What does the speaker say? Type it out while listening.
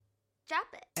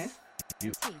Drop it.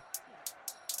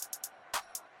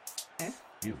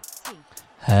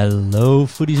 Hello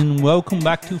foodies and welcome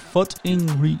back to FUT in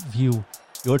Review,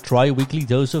 your tri-weekly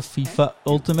dose of FIFA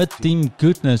Ultimate Team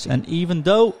goodness. And even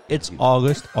though it's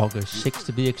August 6th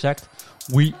to be exact,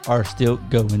 we are still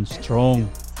going strong.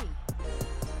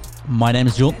 My name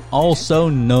is John, also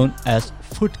known as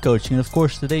FUT Coaching, and of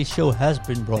course today's show has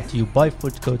been brought to you by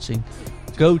FUT Coaching.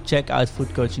 Go check out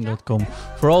futcoaching.com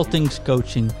for all things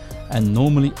coaching, and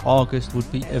normally August would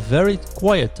be a very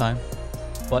quiet time,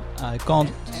 but I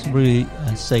can't really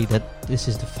say that this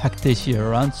is the fact this year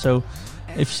around. So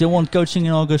if you still want coaching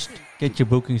in August, get your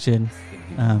bookings in.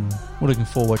 We're looking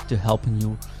forward to helping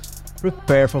you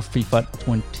prepare for FIFA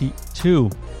 22.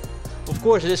 Of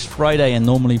course, it is Friday, and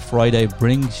normally Friday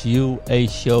brings you a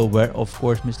show where, of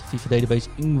course, Mr. FIFA Database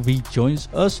Ingvi joins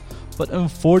us. But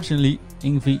unfortunately,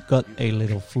 Ingvi got a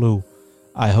little flu.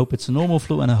 I hope it's a normal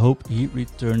flu, and I hope he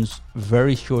returns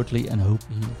very shortly, and hope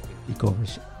he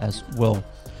recovers as well.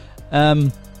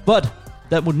 But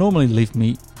that would normally leave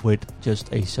me with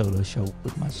just a solo show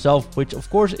with myself, which of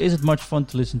course isn't much fun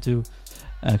to listen to,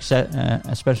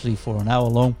 especially for an hour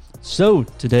long. So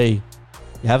today,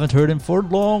 you haven't heard him for a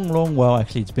long while.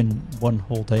 Actually, it's been one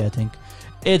whole day, I think.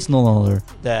 It's none other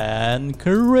than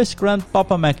Chris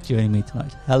Grandpapa Mac joining me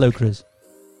tonight. Hello, Chris.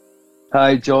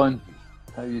 Hi, John.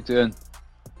 How you doing?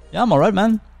 Yeah, I'm alright,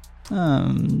 man.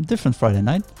 Different Friday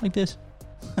night like this.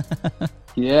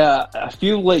 Yeah, I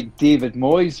feel like David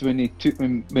Moyes when he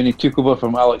took over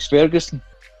from Alex Ferguson.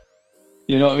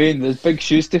 You know what I mean? There's big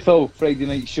shoes to fill. Friday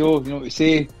night show. You know what to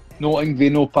say? No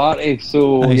Ingve, no party.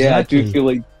 So exactly. Yeah, I do feel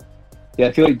like. Yeah,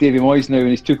 I feel like David Moyes now when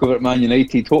he's took over at Man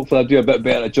United. Hopefully, I'll do a bit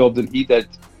better a job than he did.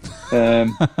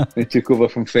 He took over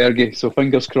from Fergie. So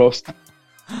fingers crossed.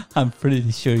 I'm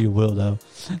pretty sure you will, though.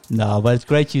 No, but it's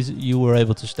great you were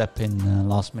able to step in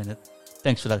last minute.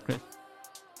 Thanks for that, Chris.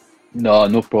 No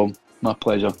problem. My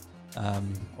pleasure.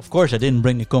 Of course, I didn't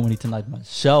bring the comedy tonight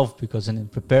myself because I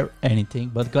didn't prepare anything.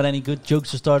 But got any good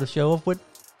jokes to start the show off with?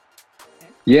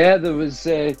 Yeah, there was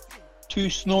two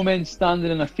snowmen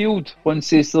standing in a field. One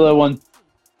says to the other one,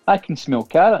 "I can smell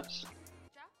carrots."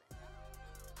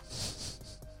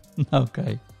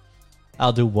 Okay.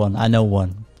 I'll do one. I know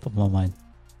one from my mind.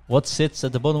 What sits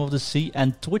at the bottom of the sea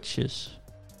and twitches?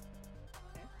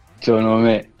 Don't know,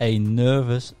 mate. A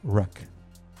nervous ruck.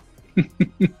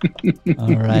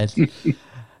 Alright.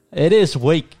 It is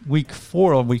week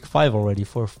 4 or week 5 already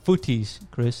for footies,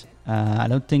 Chris. I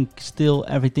don't think still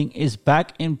everything is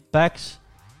back in packs,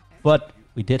 but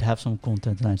we did have some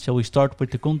content tonight. Shall we start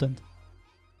with the content?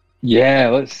 Yeah,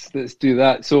 let's do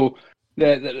that. So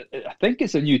I think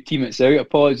it's a new team that's out.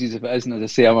 Apologies if it isn't. As I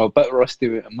say, I'm a bit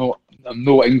rusty. I'm no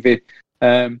Ingve.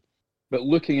 But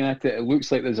looking at it, it looks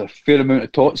like there's a fair amount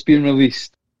of tots being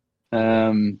released.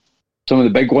 Some of the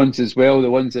big ones as well,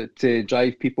 the ones that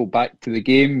drive people back to the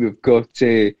game. We've got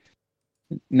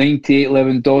 98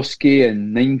 Lewandowski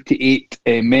and 98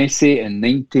 Messi and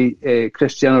 90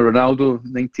 Cristiano Ronaldo.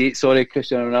 98, sorry,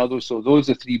 Cristiano Ronaldo. So those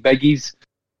are three biggies.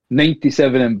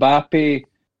 97 Mbappe,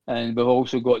 and we've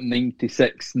also got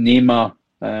 96 Neymar.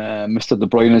 Mr. De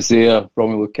Bruyne is there,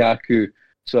 Romelu Lukaku.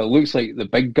 So it looks like the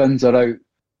big guns are out.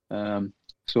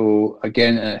 So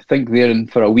again, I think they're in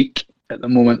for a week at the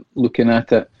moment, looking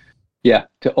at it. Yeah,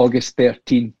 to August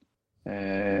 13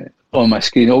 on my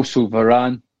screen. Also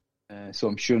Varane, so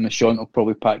I'm sure Nishant will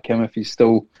probably pack him if he's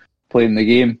still playing the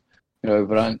game. You know,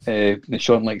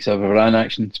 Nishant likes a Varane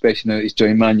action, especially now that he's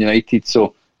joined Man United.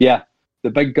 So yeah,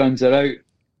 the big guns are out.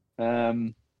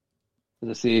 As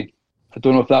I say, I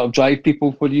don't know if that'll drive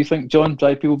people. What do you think, John?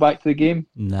 Drive people back to the game?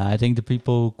 Nah, I think the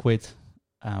people who quit,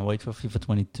 wait for FIFA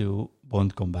 22,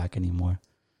 won't come back anymore.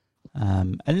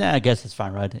 And I guess it's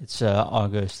fine, right? It's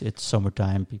August, it's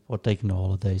summertime, people are taking the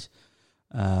holidays.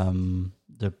 Many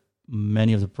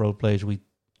of the pro players we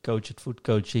coach at FUT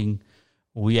Coaching,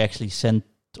 we actually sent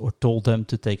or told them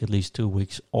to take at least 2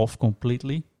 weeks off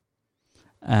completely.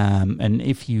 And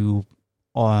if you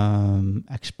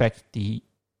expect the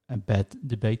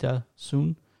beta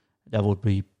soon, that would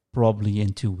be probably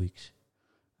in 2 weeks.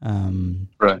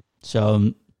 Right.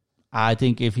 So I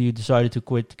think if you decided to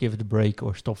quit, give it a break,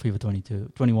 or stop FIFA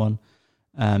 21,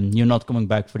 you're not coming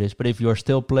back for this. But if you're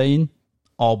still playing,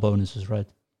 all bonuses, right?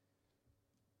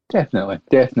 Definitely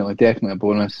a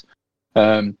bonus.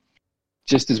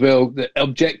 Just as well, the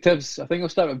objectives. I think I'll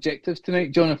start with objectives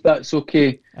tonight, John, if that's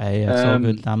okay. Hey, it's all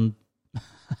good.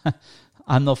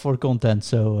 I'm not for content,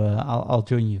 so I'll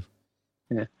join you.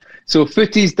 Yeah. So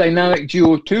Footy's Dynamic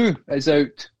Duo 2 is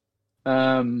out.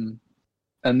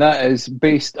 And that is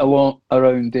based around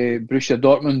Borussia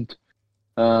Dortmund.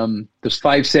 There's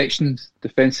 5 sections.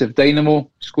 Defensive Dynamo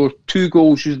score 2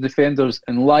 goals using defenders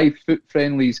in live foot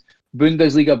friendlies.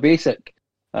 Bundesliga Basic,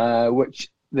 which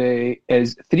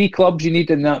is 3 clubs you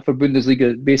need in that for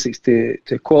Bundesliga Basics to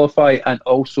qualify, and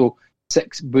also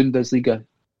 6 Bundesliga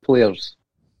players.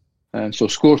 So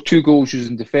score 2 goals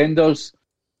using defenders.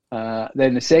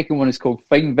 Then the second one is called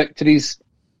Fine Victories.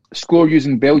 Score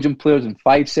using Belgian players in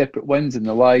 5 separate wins in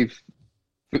the live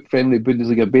foot-friendly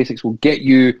Bundesliga Basics will get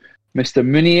you Mr.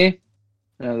 Meunier,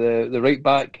 the right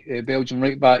back, Belgian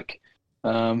right back,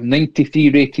 93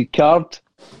 rated card.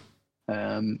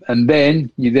 And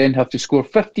then you have to score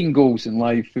 15 goals in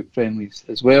live foot friendlies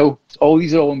as well.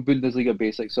 These are all in Bundesliga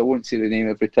Basics, so I won't say the name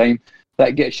every time.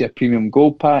 That gets you a premium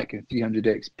gold pack and 300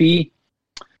 XP.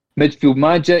 Midfield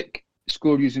Magic,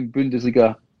 score using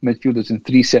Bundesliga midfielders in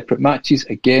 3 separate matches,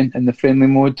 again in the friendly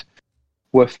mode,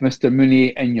 with Mr.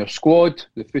 Meunier in your squad,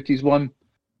 the Footies one.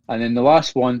 And then the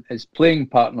last one is Playing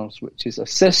Partners, which is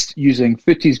assist using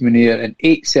Footies Meunier in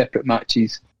 8 separate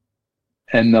matches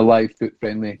in the live foot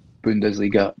friendly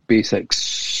Bundesliga Basics.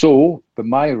 So, by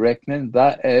my reckoning,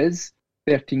 that is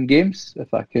 13 games,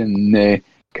 if I can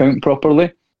count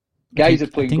properly. Guys are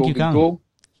playing Golden Goal.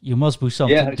 You must do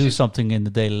something in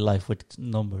the daily life with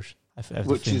numbers.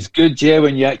 Which is good, yeah,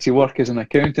 when you actually work as an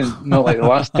accountant. Not like the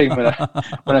last time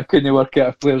when I couldn't work out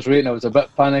a player's rate, and I was a bit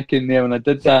panicking there when I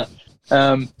did that.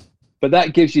 But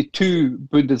that gives you 2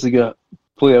 Bundesliga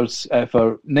players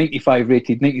for 95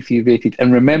 rated, 93 rated.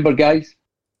 And remember, guys,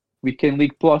 Weekend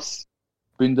League Plus,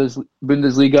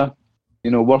 Bundesliga,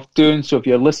 worth doing. So if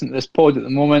you're listening to this pod at the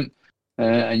moment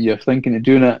and you're thinking of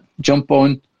doing it, jump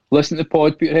on, listen to the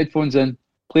pod, put your headphones in,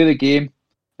 play the game,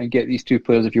 and get these 2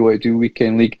 players if you want to do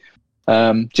Weekend League.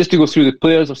 Just to go through the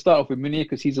players, I'll start off with Meunier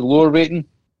because he's a lower rating,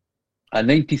 a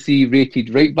 93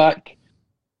 rated right back.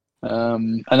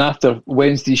 And after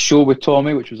Wednesday's show with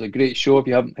Tommy, which was a great show, if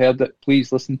you haven't heard it,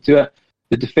 please listen to it.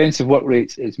 The defensive work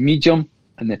rate is medium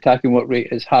and the attacking work rate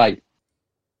is high.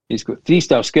 He's got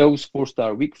 3-star skills,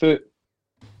 4-star weak foot,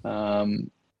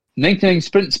 99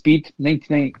 sprint speed,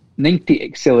 90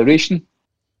 acceleration.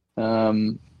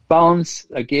 Balance,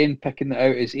 again, picking it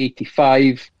out, is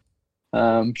 85.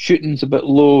 Shooting's a bit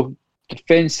low.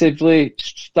 Defensively,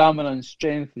 stamina and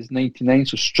strength is 99,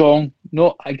 so strong,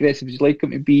 not aggressive as you'd like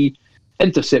him to be.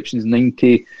 Interceptions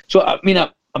 90. So, I mean,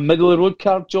 a middle of the road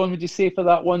card, John, would you say, for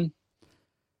that one?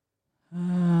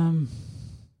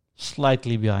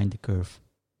 Slightly behind the curve,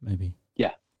 maybe.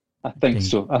 Yeah, I think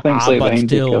so. I think slightly behind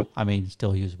the curve. I mean,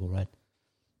 still usable, right?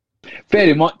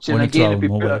 Very much. And again,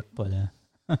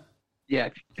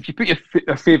 if you put your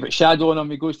favourite shadow on him,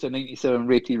 he goes to a 97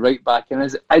 rated right back. And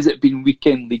has it been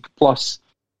Weekend League Plus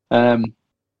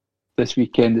this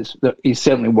weekend? He's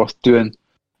certainly worth doing.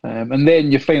 And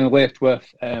then you're finally left with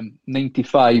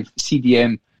 95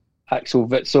 CDM Axel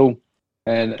Witsel,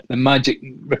 the magic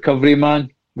recovery man,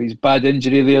 with his bad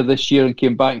injury there this year and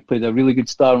came back and played a really good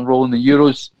starring role in the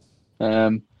Euros.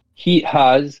 He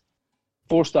has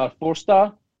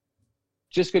 4-star.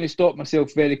 Just going to stop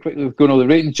myself very quickly with going over the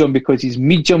ratings, John, because he's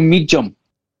medium.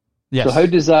 Yes. So how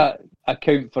does that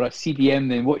account for a CDM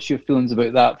then? What's your feelings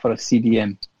about that for a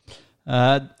CDM?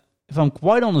 If I'm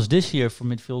quite honest, this year for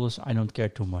midfielders, I don't care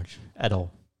too much at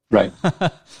all. Right.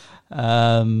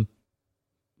 No,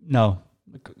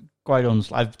 quite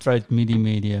honest. I've tried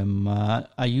medium.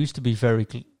 I used to be very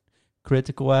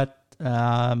critical at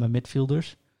my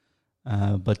midfielders.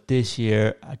 But this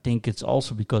year, I think it's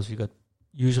also because you got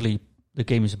usually the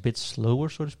game is a bit slower,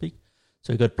 so to speak.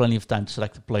 So you got plenty of time to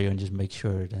select the player and just make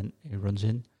sure then it runs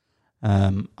in.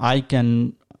 I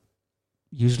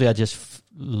just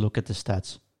look at the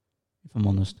stats, if I'm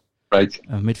honest. Right.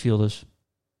 Midfielders.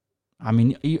 I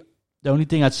mean, the only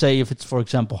thing I'd say, if it's, for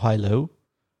example, high-low,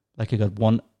 like you got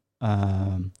one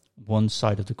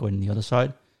side of the coin and the other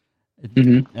side,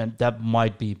 and that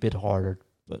might be a bit harder.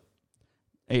 But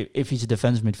if he's a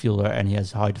defensive midfielder and he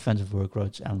has high defensive work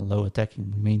rates and low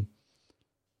attacking, I mean,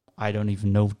 I don't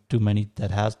even know too many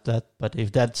that has that. But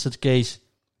if that's the case,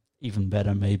 even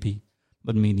better maybe.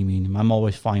 But medium. I'm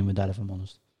always fine with that, if I'm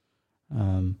honest.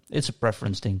 It's a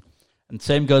preference thing. And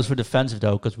same goes for defensive,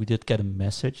 though, because we did get a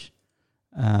message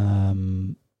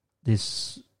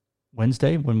this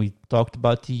Wednesday when we talked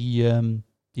about the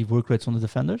work rates on the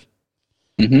defenders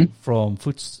from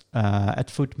Foot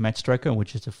Match Tracker,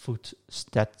 which is the Foot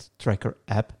Stat Tracker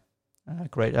app.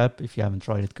 Great app. If you haven't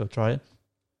tried it, go try it.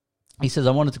 He says,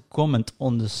 I wanted to comment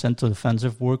on the central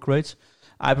defensive work rates.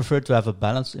 I prefer to have a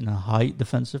balance in a high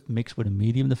defensive mixed with a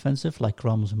medium defensive, like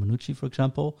Ramos and Manucci, for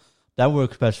example. That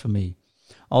works best for me.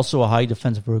 Also, a high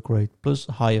defensive work rate plus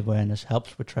high awareness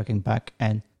helps with tracking back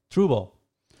and through ball.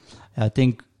 I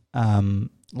think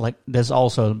like there's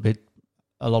also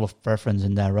a lot of preference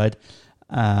in there, right?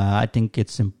 I think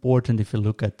it's important if you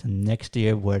look at the next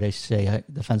year where they say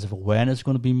defensive awareness is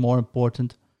going to be more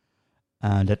important.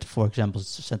 That, for example,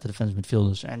 center defensive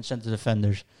midfielders and center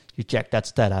defenders, you check that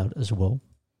stat out as well.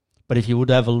 But if you would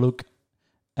have a look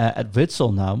at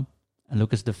Witsel now and look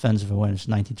at his defensive awareness,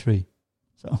 93.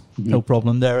 So no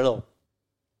problem there at all.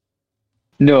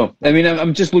 No, I mean,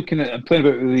 I'm just looking at, I'm playing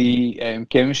about with the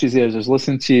chemistries there as I was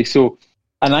listening to you. So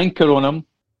an anchor on him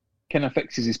kind of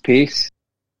fixes his pace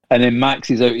and then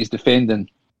maxes out his defending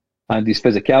and his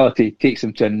physicality, takes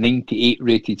him to a 98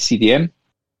 rated CDM.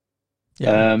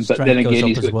 Yeah, but then again,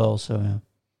 he's got, as well. So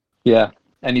yeah,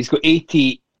 and he's got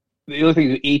 80. The other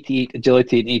thing is 88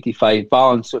 agility and 85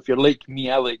 balance. So if you're like me,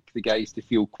 I like the guys to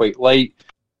feel quite light.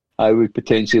 I would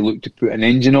potentially look to put an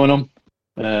engine on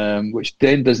him, which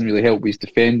then doesn't really help with his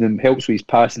defending, helps with his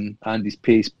passing and his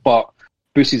pace, but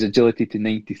boosts his agility to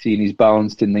 93 and his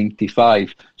balance to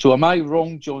 95. So am I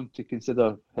wrong, John, to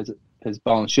consider his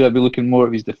balance? Should I be looking more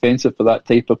at his defensive for that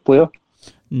type of player?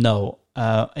 No.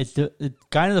 It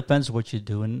kind of depends what you're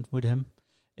doing with him.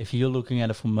 If you're looking at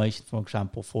a formation, for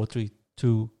example,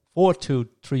 4-2-3-1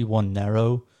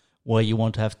 narrow, where you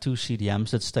want to have two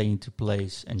CDMs that stay into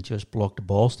place and just block the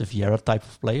balls, the Vieira type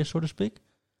of player, so to speak,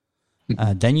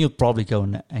 then you'll probably go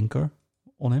an anchor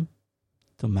on him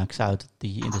to max out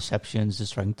the interceptions, the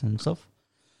strength and stuff.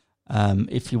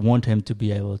 If you want him to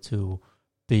be able to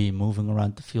be moving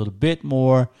around the field a bit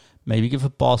more, maybe give a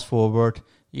pass forward.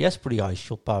 He has pretty high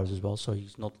shot powers as well, so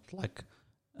he's not like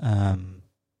going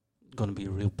to be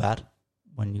real bad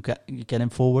when you get him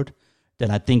forward.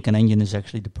 Then I think an engine is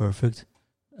actually the perfect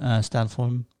stand for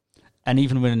him. And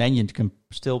even with an engine, you can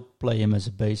still play him as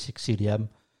a basic CDM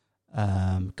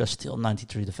because still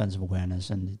 93 defensive awareness,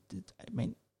 and I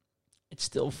mean it's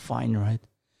still fine, right?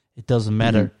 It doesn't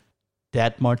matter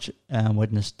that much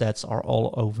when the stats are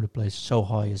all over the place, so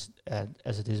high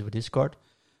as it is with this card.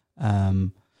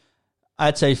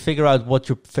 I'd say figure out what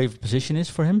your favorite position is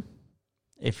for him.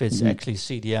 If it's actually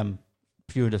CDM,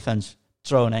 pure defense,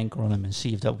 throw an anchor on him and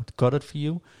see if that would cut it for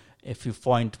you. If you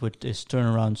find with his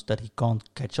turnarounds that he can't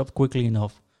catch up quickly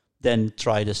enough, then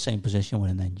try the same position with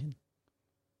an engine.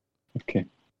 Okay.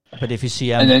 But if you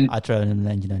see him, I throw in an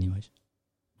engine anyways.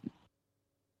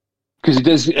 Because he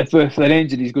does, if with an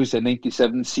engine, he goes to a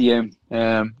 97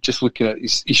 CM. Just looking at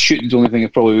his shooting, the only thing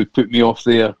that probably would put me off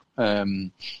there.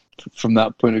 From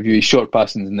that point of view, his short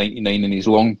passing is 99 and his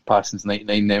long passing is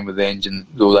 99 then with the engine,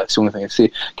 though that's the only thing I'd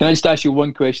say. Can I just ask you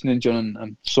one question then, John?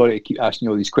 I'm sorry to keep asking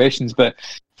you all these questions, but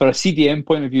for a CDM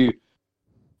point of view,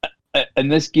 in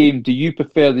this game, do you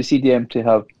prefer the CDM to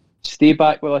have stay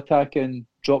back while attacking,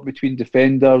 drop between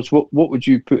defenders? What would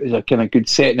you put as a kind of good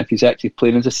setting if he's actually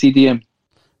playing as a CDM?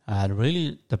 It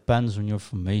really depends on your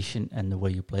formation and the way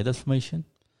you play that formation.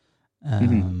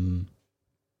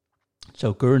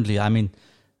 So currently, I mean,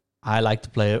 I like to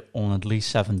play on at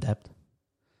least 7 depth.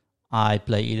 I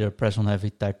play either press on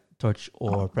heavy touch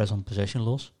or press on possession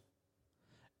loss.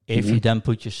 If you then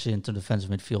put your center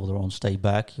defensive midfielder on stay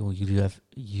back, you have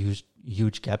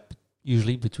huge gap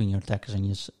usually between your attackers and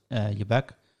your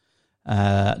back.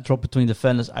 Drop between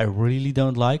defenders I really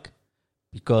don't like,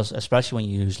 because especially when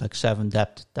you use like 7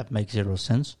 depth, that makes 0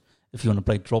 sense. If you want to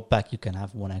play drop back, you can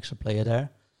have one extra player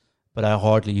there. But I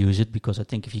hardly use it because I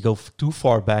think if you go too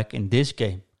far back in this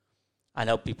game, I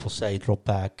know people say drop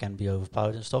back can be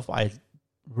overpowered and stuff. I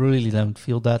really don't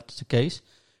feel that's the case,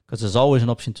 because there's always an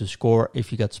option to score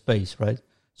if you got space, right?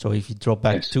 So if you drop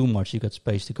back too much, you got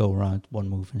space to go around one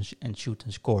move and shoot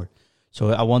and score.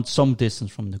 So I want some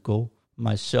distance from the goal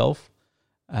myself.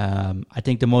 I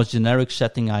think the most generic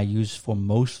setting I use for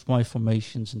most of my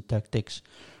formations and tactics,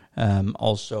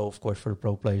 also, of course, for the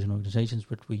pro players and organizations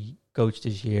which we coach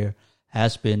this year,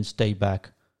 has been stay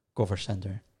back, cover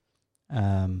center.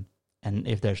 And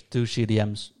if there's 2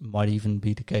 CDMs, might even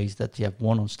be the case that you have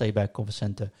one on stay back cover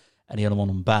center and the other one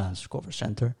on balance cover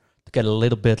center, to get a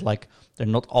little bit like they're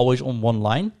not always on one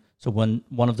line. So when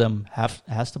one of them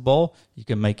has the ball, you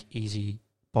can make easy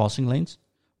passing lanes.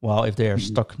 While if they are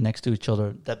stuck next to each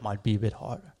other, that might be a bit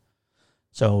harder.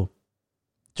 So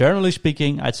generally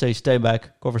speaking, I'd say stay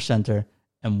back, cover center,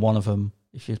 and one of them,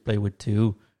 if you play with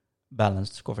 2,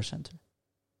 balanced cover center.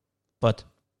 But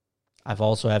I've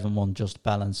also haven't one just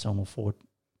balanced on a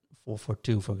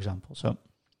 4-4-2, for example. So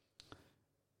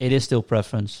it is still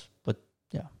preference, but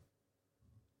yeah.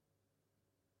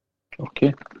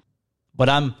 Okay.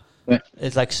 But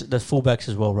it's like the fullbacks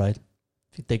as well, right?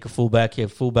 If you take a fullback, you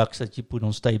have fullbacks that you put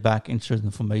on stay back in certain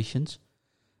formations.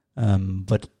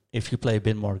 But if you play a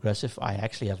bit more aggressive, I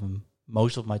actually have them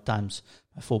most of my times,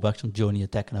 my fullbacks on journey,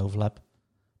 attack and overlap,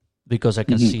 because I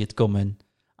can see it coming.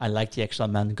 I like the extra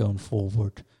man going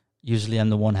forward. Usually I'm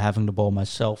the one having the ball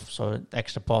myself, so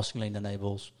extra passing lane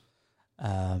enables.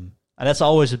 And that's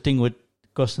always a thing with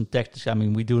custom tactics. I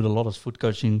mean, we do a lot of foot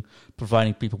coaching,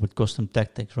 providing people with custom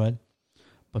tactics, right?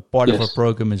 But part of our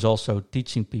program is also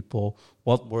teaching people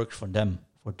what works for them,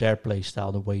 for their play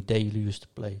style, the way they used to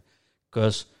play.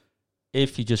 Because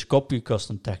if you just copy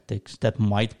custom tactics, that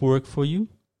might work for you,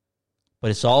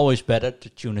 but it's always better to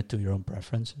tune it to your own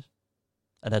preferences.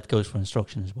 And that goes for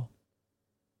instruction as well.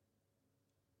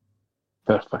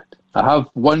 Perfect. I have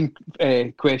one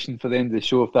question for the end of the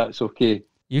show, if that's okay.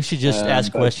 You should just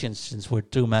ask questions, since we're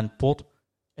two-man pod.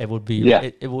 It would be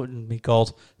it wouldn't be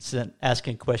called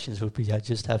asking questions. It would be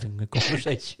just having a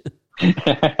conversation.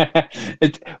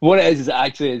 What it is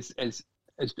actually is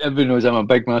everyone knows I'm a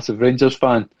big, massive Rangers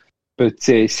fan, but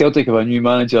Celtic have a new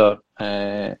manager,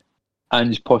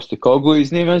 Ange Postecoglou,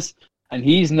 his name is, and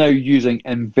he's now using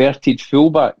inverted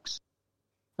fullbacks.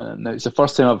 Now it's the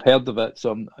first time I've heard of it,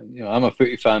 so I'm a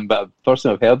footy fan, but first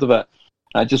time I've heard of it.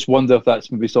 I just wonder if that's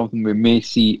maybe something we may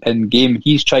see in game.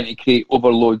 He's trying to create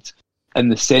overloads in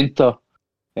the centre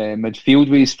midfield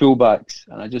with his fullbacks,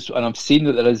 and I've seen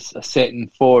that there is a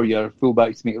setting for your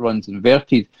fullbacks to make runs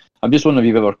inverted. I'm just wondering if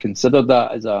you've ever considered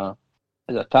that as a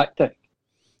tactic.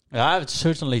 I've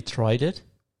certainly tried it,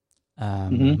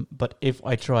 but if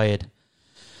I try it,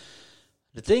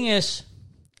 the thing is,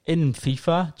 in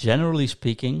FIFA, generally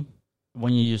speaking,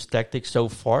 when you use tactics so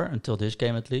far, until this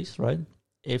game at least, right?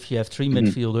 If you have three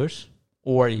midfielders,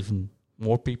 or even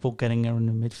more people getting in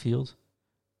the midfield,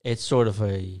 it's sort of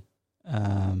a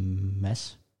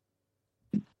mess.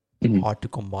 Hard to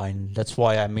combine. That's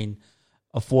why, I mean,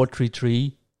 a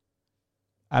 4-3-3,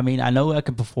 I mean, I know I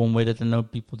can perform with it. I know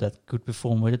people that could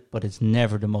perform with it, but it's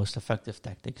never the most effective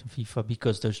tactics in FIFA,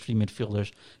 because those three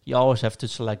midfielders, you always have to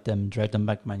select them, drag them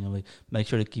back manually, make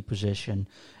sure they keep possession.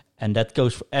 And that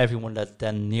goes for everyone that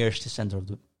then nears the center of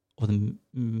the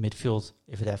midfield,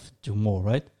 if it have to do more,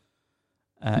 right?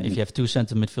 If you have two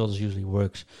center midfielders, usually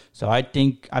works. So I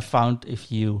think I found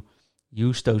if you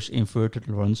use those inverted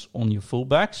runs on your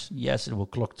fullbacks, yes, it will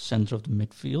clog the center of the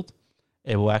midfield.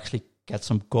 It will actually get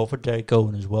some cover there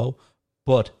going as well,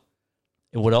 but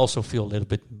it would also feel a little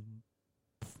bit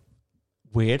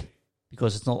weird,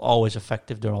 because it's not always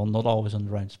effective. They're all not always on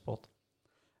the right spot.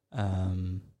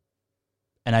 And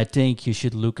I think you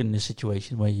should look in the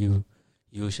situation where you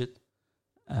use it.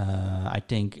 I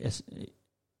think as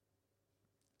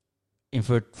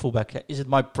invert fullback, is it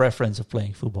my preference of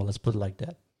playing football? Let's put it like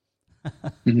that.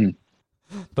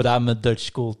 But I'm a Dutch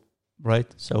school, right?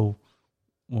 So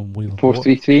when we were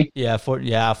 4-3-3,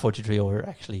 4-3, or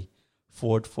actually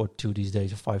 4-4-2 these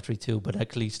days, or 5-3-2. But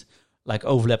at least like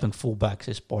overlapping fullbacks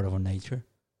is part of our nature.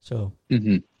 So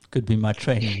could be my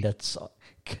training that's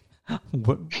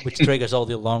which triggers all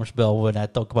the alarms bell when I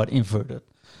talk about inverted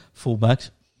fullbacks.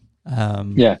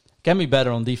 Can be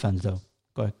better on defense though,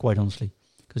 quite honestly,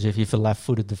 because if you have a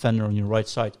left-footed defender on your right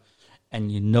side, and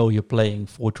you know you're playing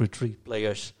 4-3-3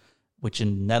 players, which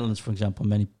in the Netherlands, for example,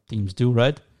 many teams do,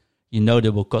 right? You know they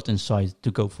will cut inside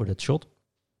to go for that shot.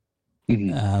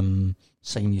 Same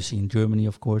you see in Germany,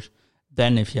 of course.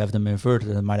 Then if you have them inverted,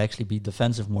 it might actually be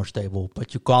defensive more stable,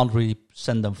 but you can't really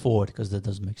send them forward because that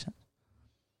doesn't make sense.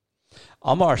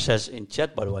 Amar says in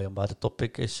chat, by the way, about the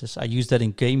topic, says, I use that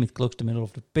in game, it clogs the middle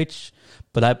of the pitch,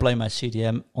 but I play my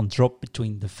CDM on drop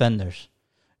between defenders.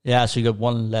 Yeah, so you got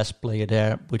one less player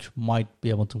there, which might be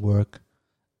able to work.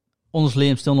 Honestly,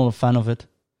 I'm still not a fan of it.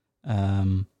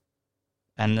 And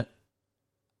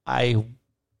I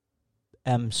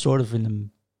am sort of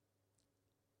in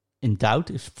doubt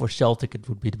if for Celtic it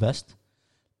would be the best,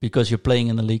 because you're playing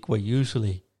in a league where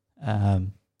usually,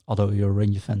 although you're a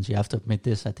Rangers fans, you have to admit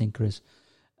this, I think, Chris,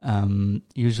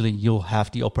 usually you'll have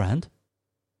the upper hand.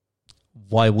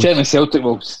 Why would certainly Celtic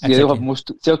will? Exactly. They'll have most.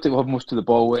 Celtic will have most of the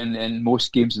ball in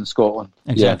most games in Scotland.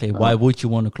 Exactly. Yeah. Why would you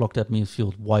want to clock that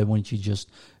midfield? Why wouldn't you just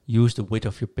use the width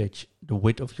of your pitch, the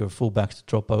width of your fullbacks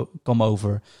to come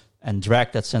over and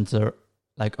drag that center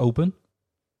like open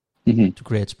to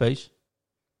create space?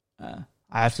 I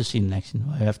have to see in action.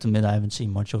 I have to admit I haven't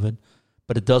seen much of it,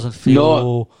 but it doesn't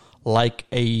feel like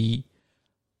a.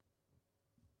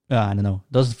 I don't know.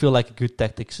 It doesn't feel like a good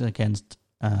tactics against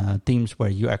teams where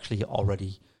you actually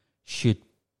already should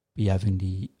be having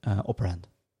the upper hand.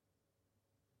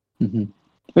 I mean,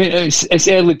 it's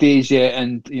early days yet,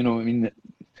 and I mean,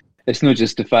 it's not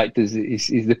just the fact is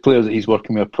the players that he's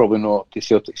working with are probably not up to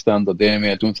Celtic standard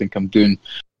anyway. I don't think I'm doing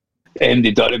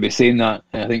the dirt to be saying that.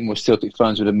 I think most Celtic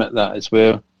fans would admit that as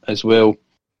well.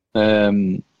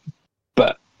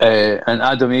 But and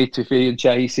Adam A2 in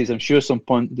chat, he says, I'm sure some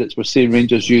pundits were saying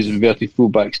Rangers use inverted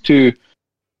fullbacks too.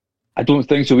 I don't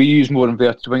think so. We use more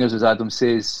inverted wingers, as Adam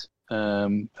says,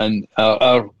 and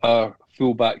our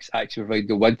fullbacks actually provide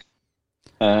the width.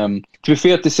 To be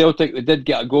fair to Celtic, they did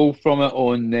get a goal from it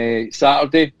on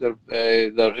Saturday. One of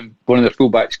their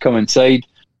fullbacks come inside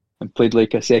and played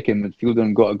like a second midfielder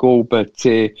and got a goal. But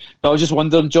I was just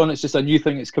wondering, John, it's just a new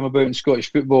thing that's come about in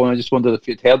Scottish football, and I just wondered if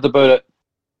you'd heard about it.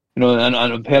 You know, and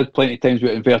I've heard plenty of times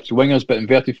about inverted wingers, but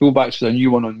inverted fullbacks is a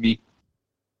new one on me.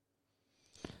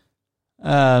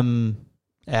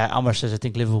 Amar says, I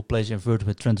think Liverpool plays inverted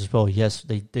with Trent as well. Yes,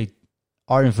 they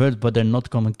are inverted, but they're not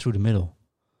coming through the middle.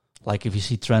 Like if you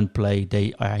see Trent play,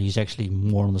 he's actually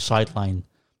more on the sideline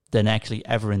than actually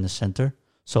ever in the center.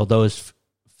 So although it's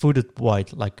footed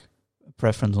wide, like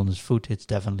preference on his foot, it's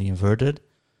definitely inverted.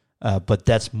 But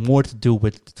that's more to do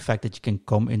with the fact that you can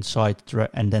come inside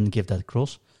and then give that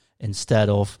cross instead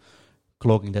of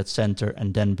clogging that center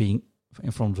and then being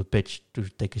in front of the pitch to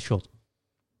take a shot.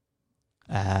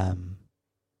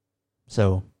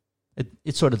 So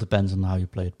it sort of depends on how you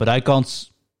play it. But I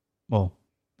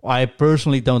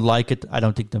personally don't like it. I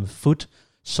don't think the foot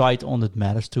side on it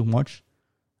matters too much.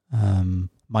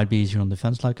 Might be easier on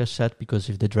defense, like I said, because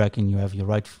if they're dragging, you have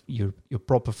your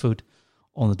proper foot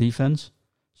on the defense.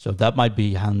 So that might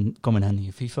be come in handy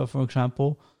in FIFA, for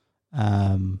example.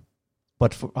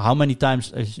 But for how many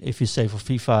times, if you say for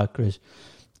FIFA, Chris,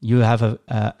 you have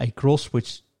a cross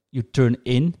which you turn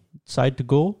inside the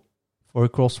goal for a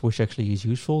cross which actually is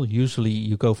useful. Usually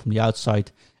you go from the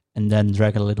outside and then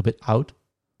drag it a little bit out,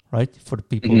 right? For the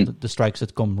people, the strikes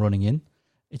that come running in.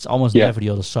 It's almost never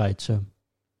the other side, so...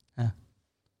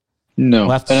 No,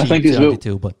 we'll have to and see I think as well.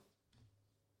 Too, but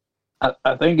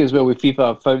I think as well with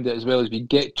FIFA, I've found it as well as we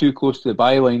get too close to the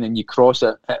byline and you cross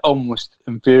it, it almost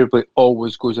invariably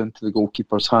always goes into the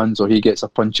goalkeeper's hands or he gets a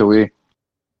punch away.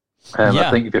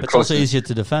 I think if you're it's also easier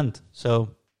to defend.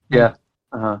 So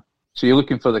so you're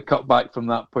looking for the cutback from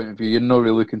that point of view. You're not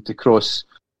really looking to cross.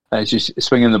 It's just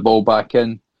swinging the ball back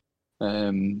in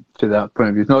to that point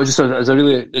of view. No, it's a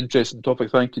really interesting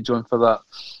topic. Thank you, John, for that.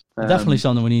 Definitely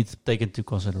something we need to take into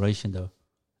consideration, though.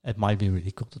 It might be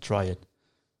really cool to try it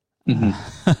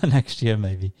next year,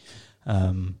 maybe.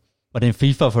 But in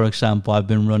FIFA, for example, I've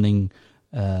been running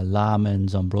Lahm and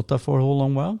Zambrotta for a whole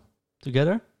long while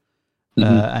together.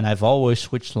 And I've always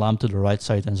switched Lahm to the right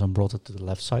side and Zambrotta to the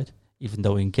left side, even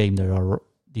though in game they are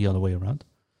the other way around.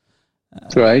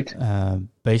 Right.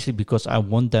 Basically because I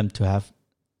want them to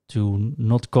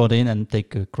not cut in and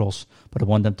take a cross, but I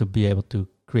want them to be able to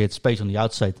create space on the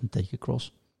outside and take a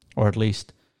cross, or at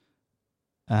least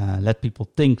let people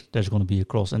think there's going to be a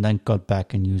cross and then cut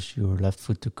back and use your left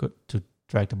foot to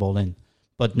drag the ball in,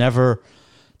 but never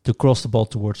to cross the ball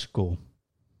towards the goal.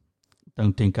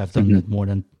 Don't think I've done that more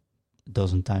than a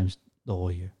dozen times the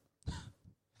whole year.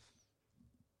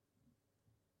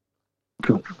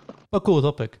 Cool. A cool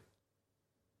topic.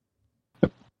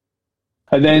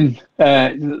 And then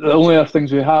the only other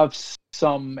things we have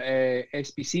some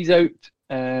SBCs out.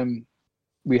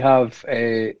 We have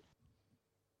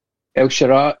El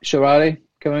Shaarawy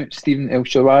come out. Stephen El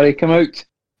Shaarawy come out.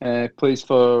 Plays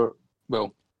for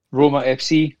Roma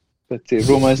FC, but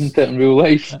Roma isn't it in real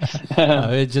life?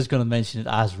 We're just going to mention it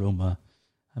as Roma.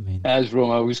 As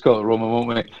Roma, we'll just call it Roma, won't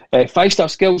we? 5-star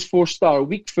skills, 4-star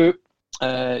weak foot,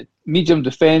 medium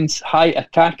defence, high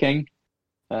attacking,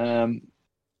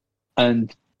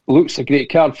 and looks a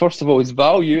great card. First of all, his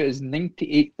value is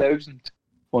 98,000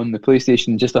 on the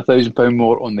PlayStation, just £1,000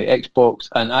 more on the Xbox,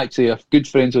 and actually our good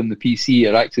friends on the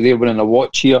PC are actually they're winning a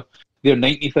watch here. They're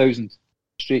 90,000,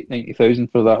 straight 90,000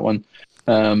 for that one.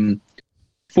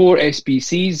 4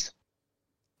 SBCs,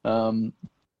 and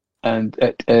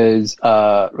it is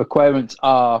requirements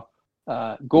are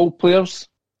goal players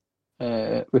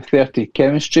with 30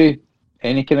 chemistry.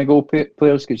 Any kind of goal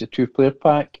players gives you a 2-player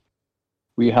pack.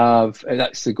 We have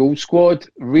that's the gold squad,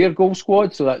 rare gold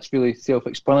squad, so that's really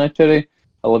self-explanatory.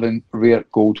 11 rare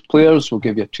gold players will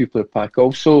give you a 2-player pack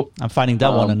also. I'm finding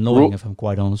that one annoying, if I'm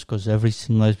quite honest, because every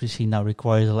single SBC now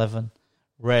requires 11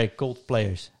 rare gold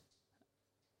players.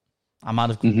 I'm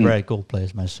out of rare gold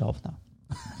players myself now.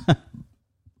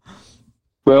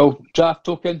 Well, draft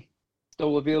token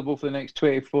still available for the next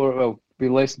 24. Well, be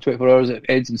less than 24 hours. It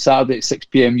ends on Saturday at 6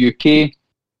 p.m. UK.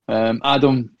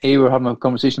 Adam A, we're having a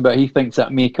conversation about. He thinks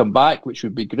that may come back, which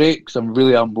would be great because I'm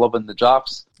loving the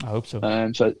drafts. I hope so.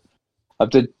 So I've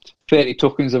did 30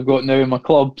 tokens I've got now in my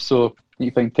club, so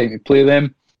you find time to play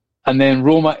them. And then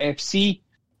Roma FC,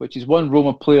 which is 1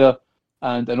 Roma player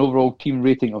and an overall team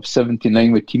rating of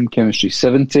 79 with team chemistry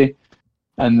 70.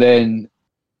 And then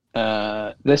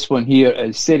this one here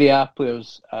is Serie A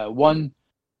players 1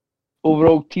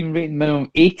 overall team rating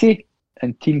minimum 80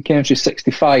 and team chemistry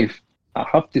 65. I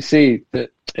have to say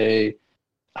that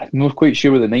I'm not quite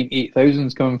sure where the 98,000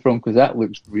 is coming from, because that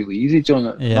looks really easy,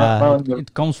 John. Yeah,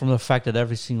 it comes from the fact that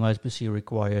every single SBC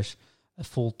requires a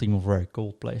full team of rare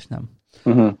gold players now.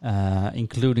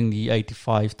 Including the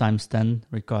 85 times 10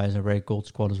 requires a rare gold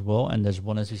squad as well. And there's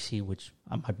one SBC which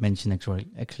I might mention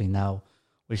actually now,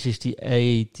 which is the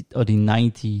 80 or the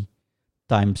 90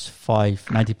 times 5,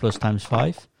 90 plus times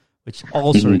 5, which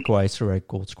also requires a rare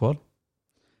gold squad.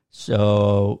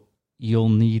 So you'll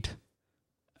need,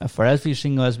 for every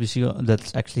single SBC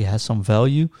that actually has some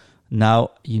value,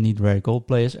 now you need rare gold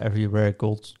players. Every rare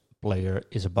gold player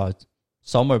is about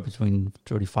somewhere between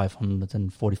 3,500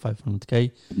 and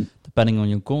 4,500k, depending on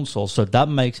your console. So that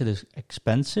makes it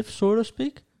expensive, so to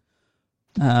speak.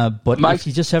 But if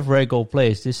you just have rare gold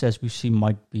players, this SBC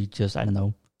might be just, I don't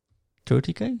know,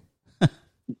 30k?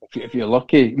 If you're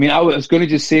lucky. I mean, I was going to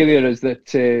just say there is that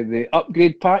the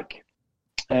upgrade pack,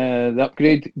 the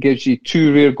upgrade gives you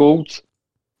 2 rare golds.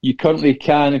 You currently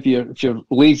can, if you're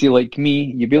lazy like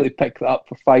me, you'll be able to pick that up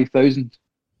for 5,000,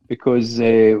 because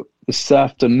this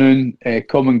afternoon,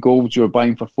 common golds you were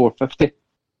buying for 450.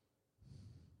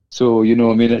 So, you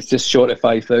know, I mean, it's just short of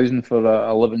 5,000 for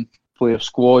a 11-player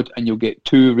squad, and you'll get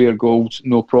 2 rare golds,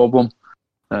 no problem.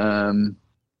 So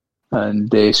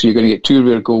you're going to get 2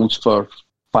 rare golds for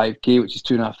 5k, which is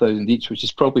 2,500 each, which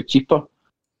is probably cheaper.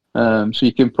 So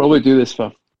you can probably do this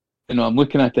for, you know, I'm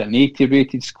looking at an 80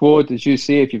 rated squad, as you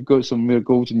say, if you've got some rare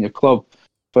golds in your club,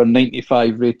 for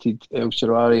 95 rated El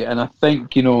Shaarawy. And I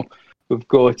think, you know, we've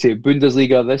got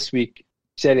Bundesliga this week.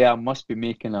 Serie A must be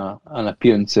making an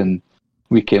appearance in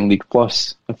Weekend League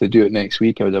Plus if they do it next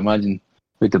week. I would imagine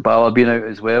with Dybala being out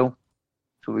as well.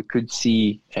 So we could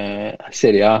see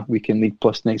Serie A Weekend League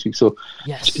Plus next week. So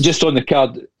just on the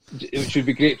card, it should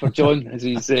be great for John as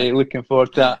he's looking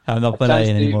forward to that. I'm not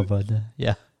playing anymore, but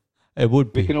yeah, it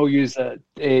would be. We can all use De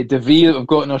Vries that we've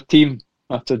got in our team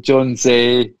after John's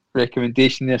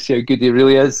recommendation there, see how good he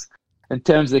really is. In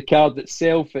terms of the card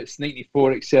itself, it's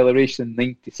 94 acceleration,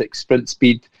 96 sprint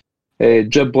speed,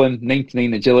 dribbling,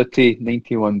 99 agility,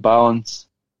 91 balance.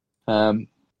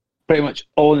 Pretty much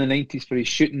all in the 90s for his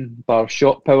shooting, bar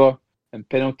shot power and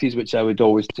penalties, which I would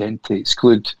always tend to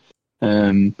exclude.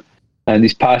 And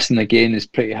his passing, again, is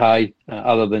pretty high,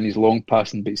 other than his long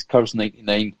passing, but his curve's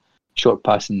 99, short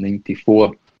passing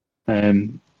 94.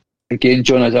 Again,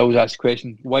 John, as I always ask the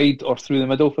question, wide or through the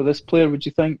middle for this player, would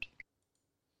you think?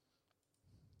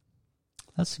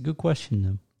 That's a good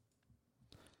question,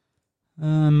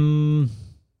 though.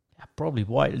 Yeah, probably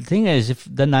wide. The thing is, if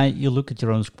then you look at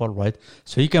your own squad, right?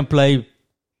 So you can play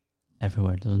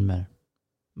everywhere, doesn't matter.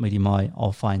 Medium high,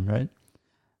 all fine, right?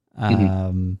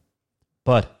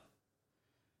 But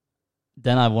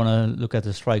then I want to look at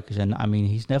the strikers, and I mean,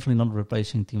 he's definitely not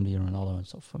replacing Team Di Ronaldo and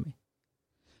stuff for me.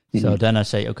 So then I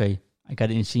say, okay, I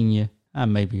got Insigne,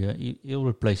 and maybe he'll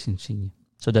replace Insigne.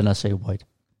 So then I say wide.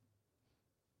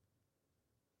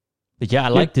 But yeah, I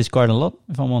like this card a lot,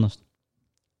 if I'm honest.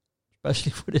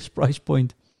 Especially for this price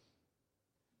point.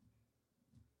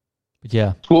 But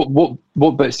yeah.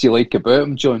 What bits do you like about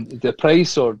him, John? The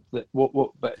price, or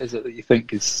what bit is it that you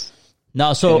think is...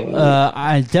 No, so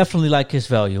I definitely like his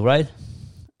value, right?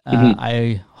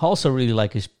 I also really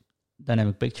like his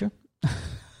dynamic picture.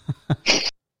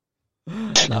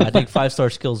 No, I think 5-star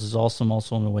skills is awesome,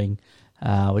 also on the wing.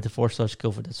 With the 4-star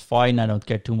skill, that's fine. I don't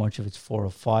care too much if it's 4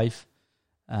 or 5.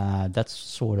 That's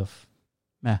sort of,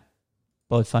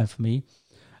 both fine for me.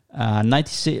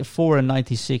 94 and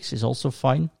 96 is also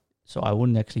fine. So I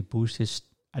wouldn't actually boost his,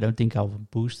 I don't think I would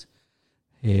boost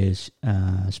his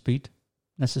speed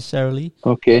necessarily.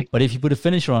 Okay. But if you put a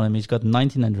finisher on him, he's got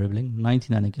 99 dribbling,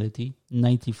 99 agility,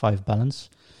 95 balance.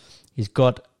 He's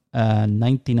got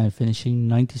 99 finishing,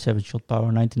 97 shot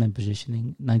power, 99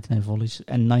 positioning, 99 volleys,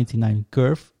 and 99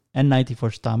 curve, and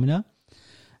 94 stamina,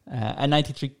 and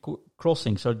 93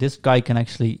 crossing. So this guy can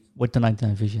actually, with the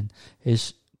 99 vision,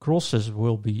 his crosses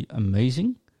will be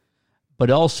amazing. But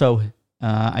also,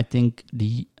 I think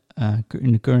in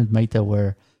the current meta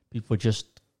where people are just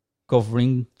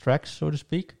covering tracks, so to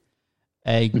speak,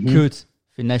 a good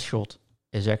finesse shot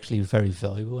is actually very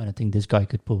valuable, and I think this guy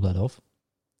could pull that off.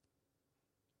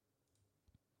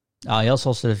 He also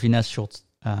has the finesse shot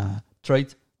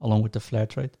trait along with the flare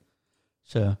trait.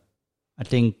 So I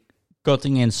think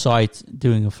cutting inside,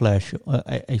 doing a flare shot,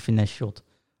 a finesse shot,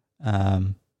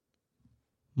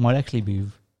 might actually be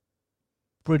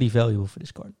pretty valuable for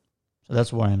this card. So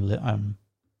that's why I'm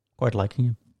quite liking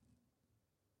him.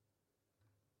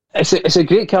 It's a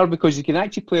great card because you can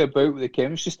actually play about with the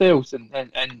chemistry styles, and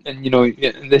you know,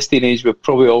 in this day and age we've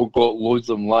probably all got loads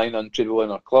of them lying untradeable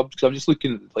in our clubs. Because I'm just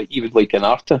looking at even like an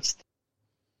artist,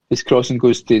 his crossing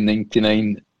goes to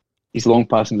 99. His long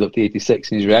passing's up to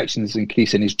 86, and his reactions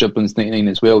increase, and his dribbling's 99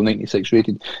 as well, 96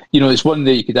 rated. It's one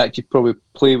that you could actually probably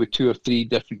play with 2 or 3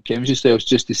 different chemistry styles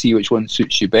just to see which one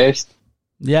suits you best.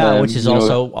 Yeah, which is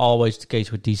also always the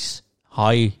case with these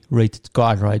high-rated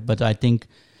cards, right? But I think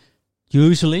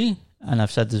usually, and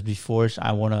I've said this before, is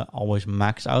I want to always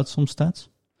max out some stats,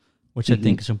 which I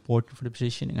think is important for the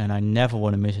positioning, and I never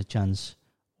want to miss a chance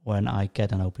when I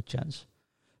get an open chance.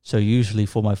 So usually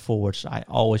for my forwards, I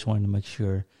always want to make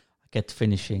sure get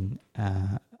finishing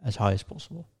as high as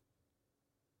possible.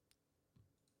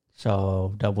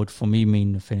 So that would for me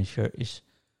mean the finisher is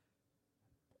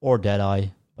or Deadeye,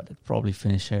 but probably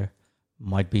finisher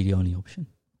might be the only option.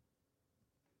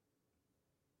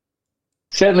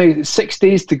 Certainly 6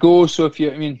 days to go, so if you,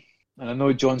 and I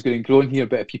know John's getting grown here,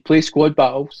 but if you play squad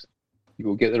battles, you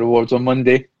will get the rewards on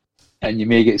Monday, and you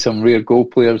may get some rare goal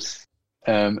players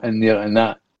in there, and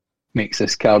that makes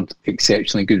this card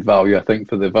exceptionally good value. I think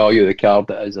for the value of the card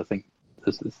it is, I think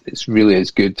it's really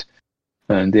is good,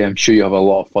 and I'm sure you have a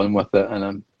lot of fun with it.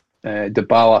 And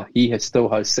Dybala, he still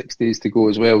has 6 days to go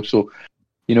as well, so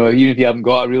even if you haven't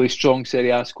got a really strong Serie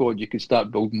A squad, you could start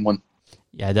building one.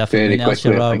 Yeah, definitely. El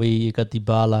Shaarawy, you got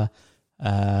Dybala,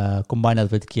 combine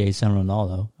that with Chiesa and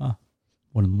Ronaldo.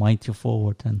 Wouldn't mind your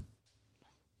forward then.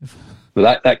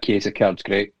 Well, that Chiesa card's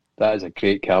great. That is a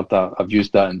great card. I've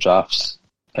used that in drafts.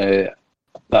 That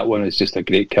one is just a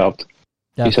great card.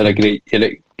 Definitely. He's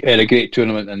had a great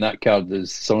tournament, and that card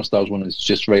is Summerstars one is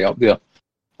just right up there.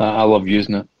 I love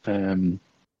using it.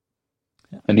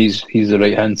 And he's the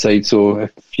right hand side. So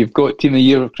if you've got Team of the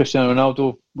Year of Cristiano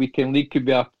Ronaldo, Weekend League could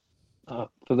be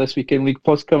for this Weekend League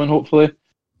plus coming. Hopefully,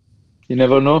 you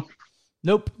never know.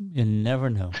 Nope, you never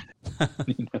know.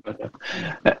 You never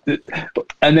know.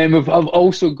 And then I've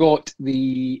also got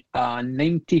the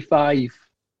 95.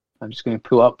 I'm just going to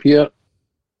pull up here.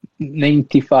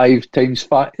 95 times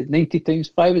 5. 90 times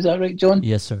 5, is that right, John?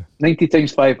 Yes, sir. 90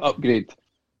 times 5 upgrade,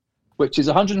 which is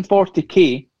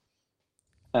 140k,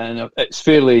 and it's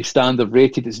fairly standard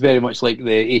rated. It's very much like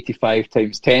the 85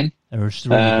 times 10. There's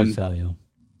really good value,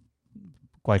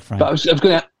 quite frankly.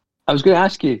 But I was going to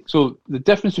ask you, so the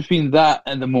difference between that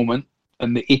at the moment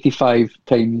and the 85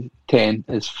 times 10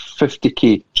 is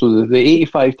 50k. So the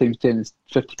 85 times 10 is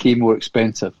 50k more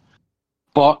expensive,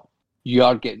 but you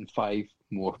are getting 5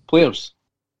 more players.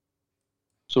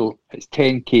 So it's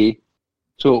 10k.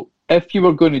 So if you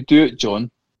were going to do it,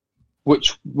 John,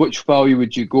 which value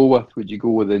would you go with? Would you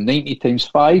go with the 90 times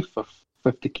 5 for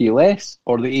 50k less,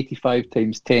 or the 85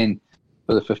 times 10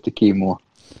 for the 50k more,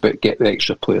 but get the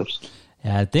extra players?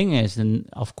 Yeah, the thing is, then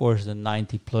of course the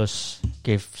 90 plus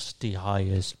gives the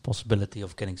highest possibility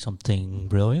of getting something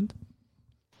brilliant,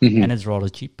 and it's rather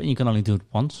cheap, and you can only do it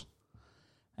once.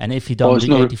 And if you done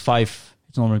the 85,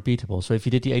 it's not repeatable. So if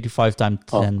you did the 85 times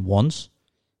 10 once,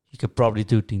 you could probably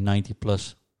do the 90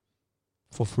 plus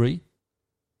for free.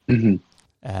 And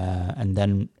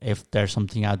then if there's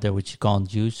something out there which you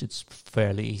can't use, it's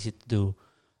fairly easy to do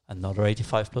another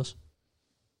 85 plus.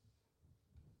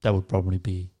 That would probably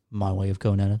be my way of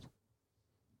going at it.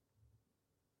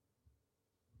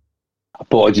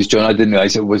 Apologies, John. I didn't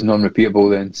realise it was non-repeatable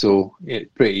then. So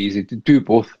it's pretty easy to do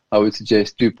both. I would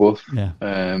suggest do both. Yeah.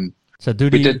 So do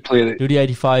the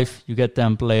 85. You get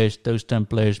 10 players. Those 10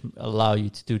 players allow you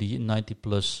to do the 90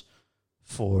 plus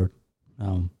for,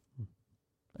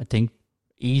 I think,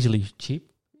 easily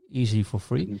for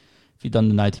free. If you've done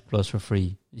the 90 plus for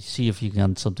free, you see if you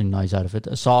can get something nice out of it.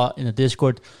 I saw in the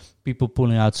Discord people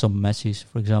pulling out some Messis,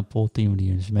 for example. Team of the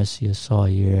Year is Messi. I saw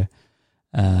here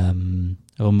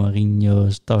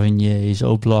Romarinho's, Taverniers,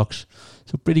 Oblaks.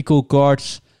 So pretty cool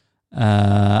cards.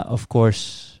 Of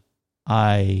course,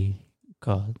 I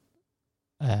got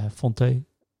Fonte,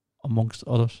 amongst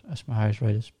others, as my highest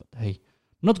raters. But hey,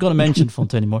 I'm not going to mention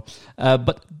Fonte anymore.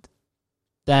 But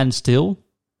then still,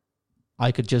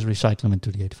 I could just recycle them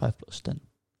into the 85 plus then.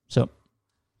 So,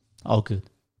 all good.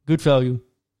 Good value.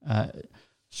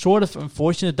 Sort of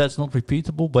unfortunate that's not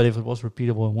repeatable, but if it was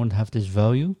repeatable, it wouldn't have this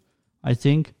value, I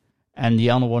think. And the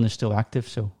other one is still active,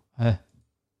 so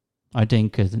I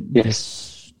think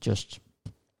it's just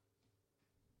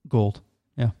gold.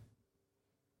 Yeah.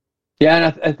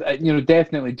 Yeah, and I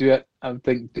definitely do it. I would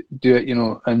think do it,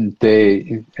 and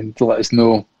to let us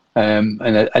know. And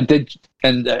I did,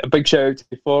 and a big shout out to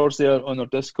the Forwards there on our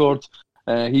Discord.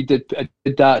 He did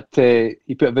that.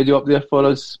 He put a video up there for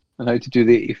us on how to do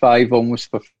the 85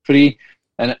 almost for free,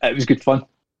 and it was good fun.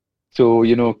 So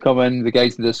come in, the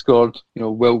guys in the Discord.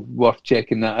 Well worth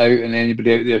checking that out. And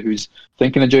anybody out there who's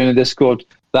thinking of joining the Discord,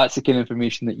 that's the kind of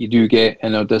information that you do get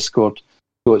in our Discord.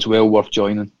 So it's well worth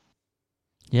joining.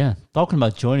 Yeah, talking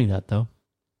about joining that though,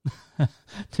 Do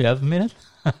you have a minute?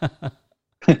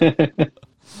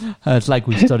 It's like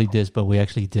we studied this, but we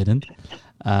actually didn't.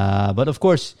 But of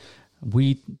course,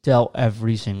 we tell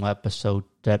every single episode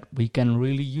that we can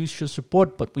really use your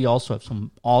support, but we also have some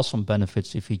awesome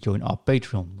benefits if you join our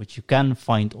Patreon, which you can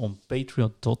find on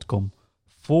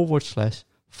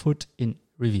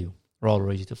patreon.com/footinreview.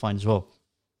 Rather easy to find as well.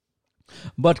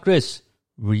 But Chris,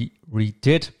 we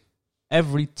redid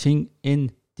everything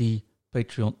in the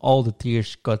Patreon. All the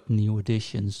tiers got new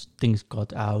additions, things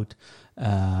got out,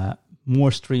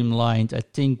 more streamlined, I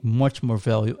think much more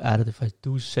value added, if I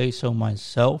do say so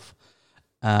myself.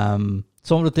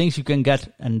 Some of the things you can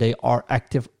get, and they are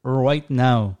active right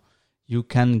now, you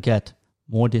can get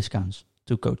more discounts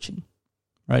to coaching,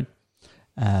 right?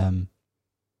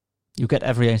 You get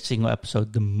every single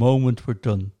episode the moment we're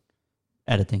done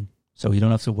editing, so you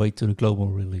don't have to wait to the global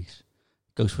release.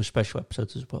 It goes for special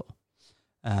episodes as well.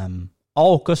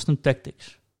 All custom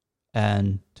tactics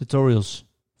and tutorials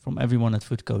from everyone at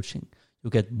Foot Coaching you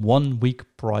get 1 week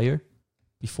prior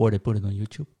before they put it on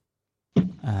YouTube.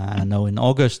 I know in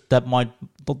August that might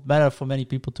not matter for many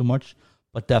people too much,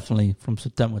 but definitely from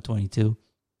September 22,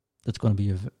 that's going to be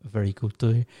a very good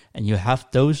tool. And you have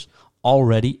those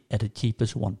already at the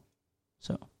cheapest one.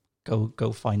 So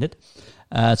go find it.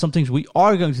 Some things we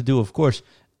are going to do, of course,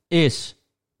 is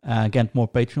get more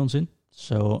Patreons in.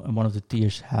 So one of the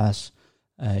tiers has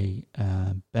a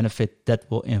benefit that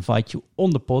will invite you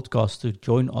on the podcast to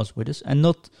join us with us, and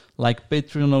not like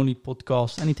Patreon only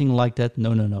podcast, anything like that.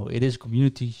 No. It is a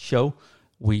community show.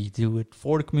 We do it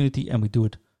for the community and we do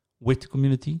it with the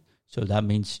community. So that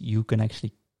means you can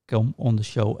actually come on the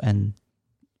show and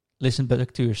listen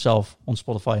back to yourself on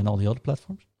Spotify and all the other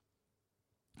platforms.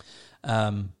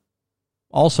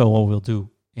 Also, what we'll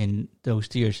do in those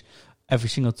tiers, every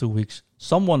single 2 weeks,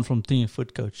 someone from Team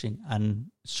Foot Coaching, and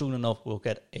soon enough we'll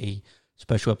get a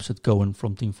special episode going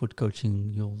from Team Foot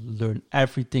Coaching. You'll learn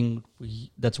everything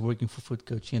that's working for Foot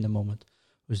Coaching in the moment.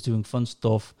 We're doing fun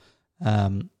stuff,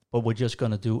 but we're just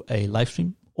going to do a live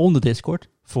stream on the Discord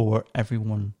for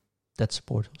everyone that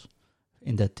supports us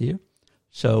in that tier.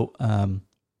 So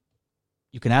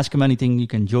you can ask them anything, you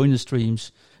can join the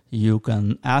streams, you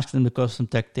can ask them the custom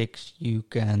tactics, you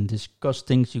can discuss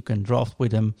things, you can draft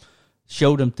with them,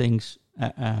 show them things,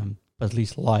 but at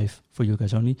least live for you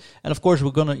guys only. And of course,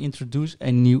 we're going to introduce a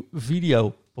new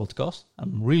video podcast.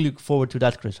 I'm really looking forward to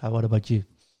that, Chris. What about you?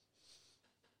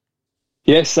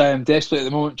 Yes, I am desperate at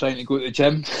the moment trying to go to the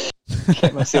gym,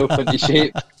 get myself into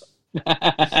shape.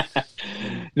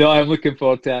 No, I'm looking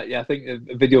forward to that. Yeah, I think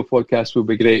the video podcast will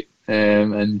be great.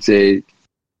 And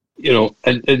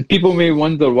people may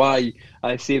wonder why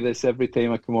I say this every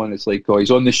time I come on. It's like, oh, he's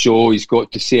on the show, he's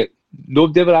got to say it.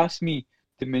 Nobody ever asked me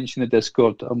to mention the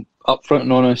Discord. I'm upfront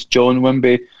and honest. John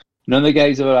Wimby, none of the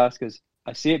guys ever ask us.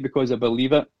 I say it because I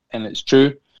believe it, and it's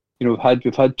true. You know,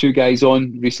 we've had 2 guys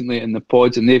on recently in the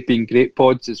pods, and they've been great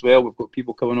pods as well. We've got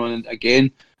people coming on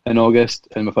again in August,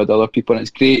 and we've had other people, and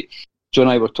it's great. John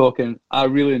and I were talking. I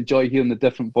really enjoy hearing the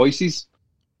different voices.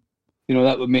 You know,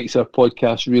 that what makes our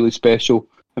podcast really special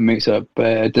and makes a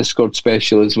Discord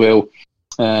special as well.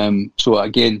 So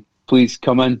again, please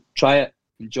come in, try it,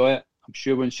 enjoy it. I'm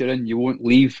sure once you're in, you won't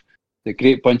leave. The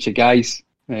great bunch of guys,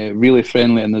 really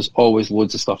friendly, and there's always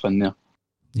loads of stuff in there.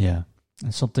 Yeah,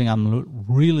 it's something I'm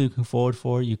really looking forward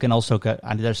for. You can also get,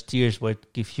 and there's tiers where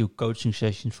it gives you coaching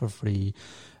sessions for free.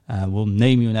 We'll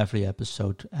name you in every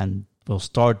episode, and we'll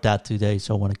start that today.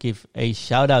 So I want to give a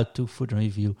shout out to Foot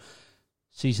Review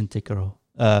season ticker,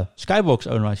 Skybox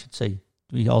owner, I should say.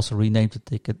 We also renamed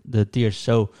the tiers.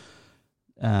 So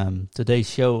today's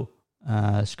show,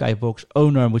 Skybox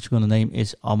owner, which we're going to name,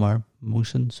 is Amar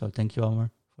Moosen. So thank you, Amar,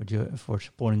 for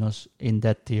supporting us in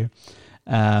that tier.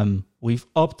 We've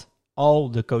upped all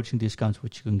the coaching discounts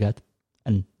which you can get,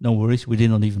 and no worries, we did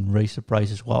not even raise the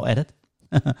prices while at it.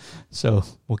 So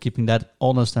we're keeping that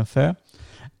honest and fair.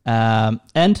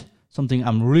 And something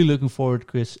I'm really looking forward to,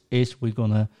 Chris, is we're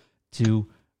gonna do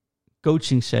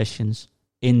coaching sessions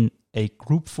in a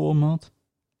group format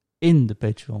in the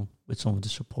Patreon with some of the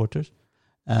supporters,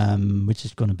 which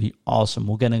is going to be awesome.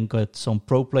 We're going to get some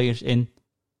pro players in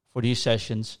for these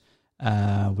sessions.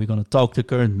 We're going to talk the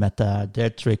current meta, their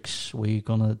tricks. We're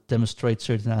going to demonstrate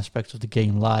certain aspects of the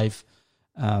game live.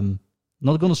 Not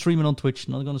going to stream it on Twitch,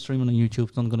 not going to stream it on YouTube,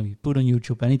 it's not going to be put on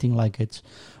YouTube, anything like it.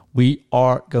 We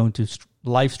are going to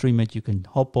live stream it. You can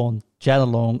hop on, chat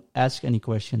along, ask any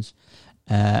questions,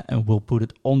 and we'll put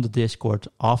it on the Discord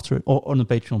after it, or on the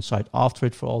Patreon side after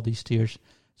it for all these tiers.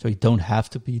 So you don't have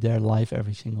to be there live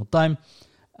every single time.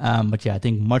 But yeah, I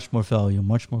think much more value,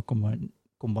 much more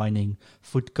combining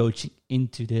foot coaching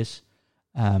into this.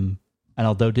 And And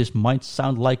although this might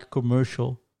sound like a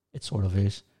commercial, it sort of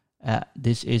is.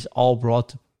 This is all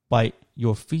brought by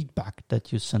your feedback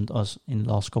that you sent us in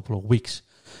the last couple of weeks.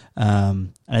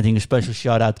 And I think a special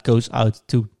shout out goes out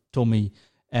to Tommy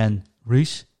and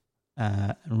Reese.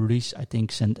 Reese, I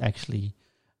think, sent actually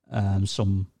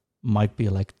some, might be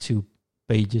like 2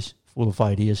 pages full of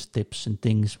ideas, tips and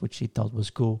things, which he thought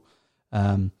was cool.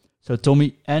 So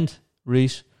Tommy and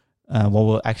Reese, what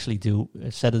we'll actually do,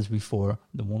 I said this before,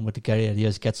 the one with the Gary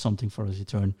ideas, get something for us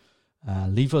return.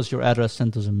 Leave us your address,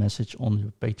 send us a message on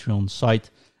your Patreon site,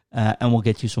 and we'll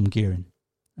get you some gear in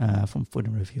from Foot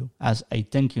in Review as a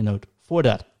thank you note for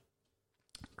that.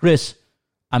 Chris,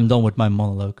 I'm done with my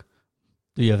monologue.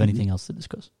 Do you have anything else to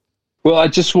discuss? Well, I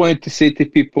just wanted to say to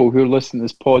people who are listening to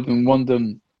this pod and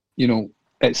wondering,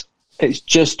 it's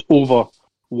just over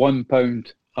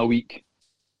 £1 a week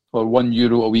or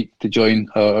 €1 a week to join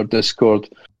our Discord,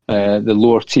 the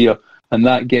lower tier. And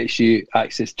that gets you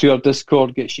access to our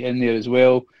Discord, gets you in there as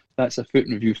well. That's a Foot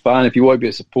in Review fan. If you want to be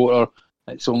a supporter,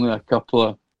 it's only a couple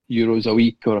of euros a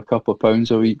week or a couple of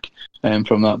pounds a week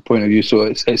from that point of view. So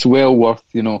it's well worth,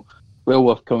 well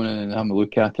worth coming in and having a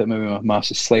look at it. Maybe my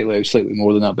maths is slightly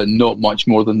more than that, but not much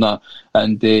more than that.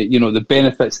 And, the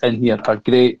benefits in here are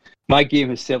great. My game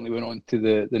has certainly went on to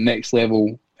the next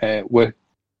level with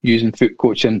using foot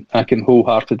coaching. I can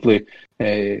wholeheartedly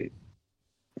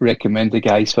recommend the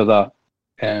guys for that.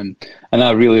 And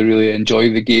I really, really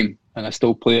enjoy the game. And I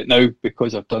still play it now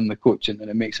because I've done the coaching, and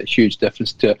it makes a huge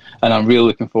difference to it. And I'm really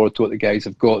looking forward to what the guys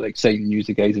have got, the exciting news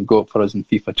the guys have got for us in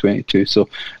FIFA 22. So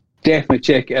definitely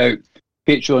check it out.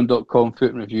 Patreon.com,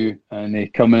 Foot in Review,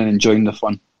 and come in and join the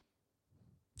fun.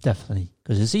 Definitely,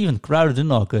 because it's even crowded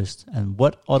in August. And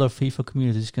what other FIFA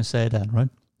communities can say that, right?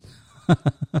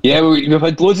 Yeah, we've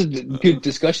had loads of good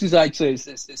discussions, actually.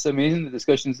 It's amazing the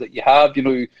discussions that you have,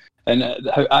 and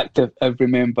how active every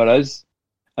member is.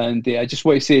 And I just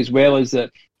want to say as well is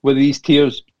that with these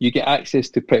tiers, you get access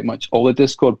to pretty much all the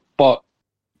Discord, but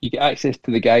you get access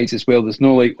to the guys as well. There's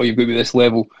no you've got to be this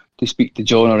level to speak to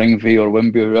John or Ingve or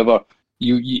Wimby or whoever.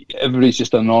 Everybody's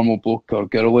just a normal bloke or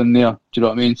girl in there. Do you know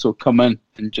what I mean? So come in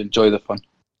and enjoy the fun.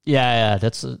 Yeah,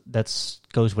 that's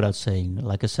goes without saying.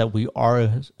 Like I said, we are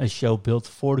a show built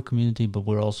for the community, but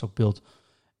we're also built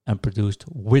and produced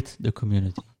with the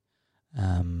community.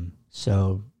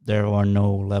 So there are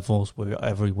no levels. We're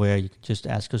everywhere. You can just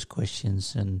ask us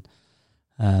questions, and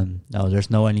no, there's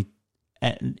no any.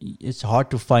 It's hard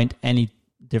to find any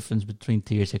difference between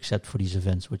tiers except for these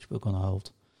events which we're gonna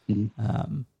hold.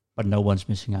 Mm-hmm. But no one's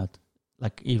missing out.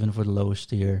 Like even for the lowest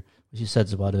tier, which you said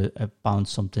is about a pound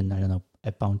something. I don't know,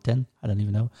 £1.10. I don't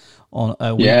even know. On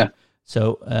a week. Yeah.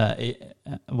 So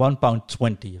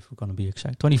 £1.20 if we're gonna be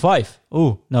exact. 25.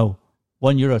 Oh no,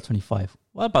 €1.25.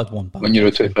 What about £1?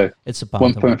 €1.25. It's a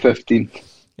pound. £1.15.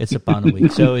 It's a pound a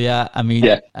week. So yeah, I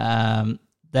mean,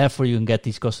 therefore you can get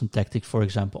these custom tactics, for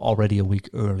example, already a week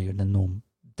earlier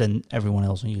than everyone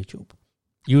else on YouTube.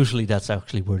 Usually that's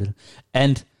actually worth it.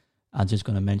 And I'm just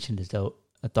going to mention this though.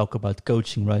 I talk about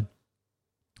coaching, right?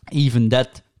 Even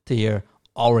that tier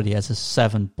already has a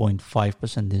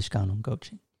 7.5% discount on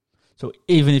coaching. So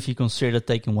even if you consider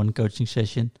taking one coaching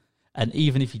session, and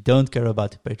even if you don't care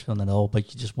about the Patreon at all,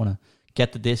 but you just want to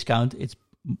get the discount, it's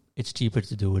cheaper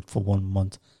to do it for 1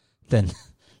 month than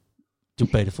to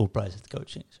pay the full price of the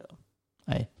coaching. So,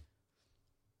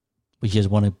 we just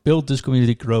want to build this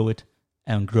community, grow it,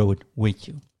 and grow it with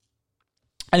you.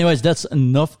 Anyways, that's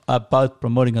enough about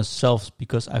promoting ourselves,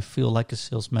 because I feel like a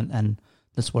salesman, and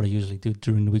that's what I usually do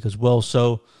during the week as well.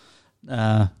 So,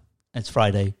 it's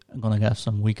Friday. I'm going to have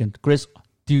some weekend. Chris,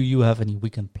 do you have any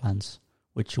weekend plans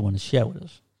which you want to share with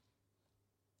us?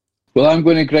 Well, I'm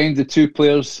going to grind the 2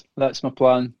 players. That's my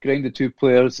plan. Grind the 2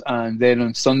 players, and then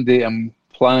on Sunday I'm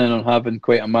planning on having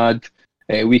quite a mad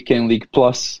weekend league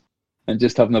plus, and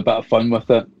just having a bit of fun with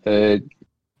it,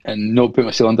 and not put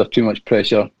myself under too much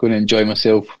pressure. Going to enjoy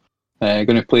myself. Going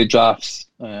to play drafts.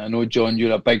 I know, John,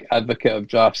 you're a big advocate of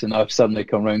drafts, and I've suddenly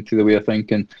come round to the way of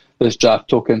thinking. This draft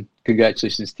token,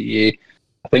 congratulations to EA.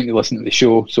 I think they listen to the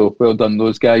show, so well done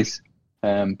those guys.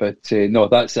 But no,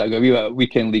 that's it. I've got a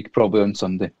weekend league probably on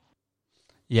Sunday.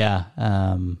 Yeah,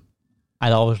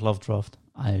 I'd always love draft.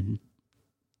 I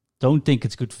don't think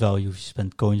it's good value if you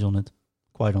spend coins on it,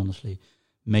 quite honestly.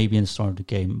 Maybe in the start of the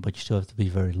game, but you still have to be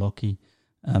very lucky.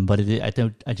 But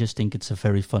I just think it's a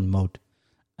very fun mode.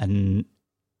 And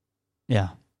yeah,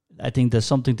 I think there's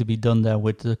something to be done there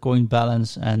with the coin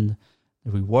balance and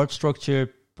the reward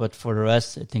structure. But for the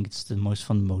rest, I think it's the most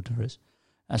fun mode there is.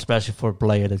 Especially for a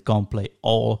player that can't play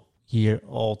all year,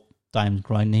 all time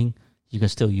grinding. You can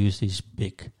still use these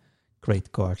big,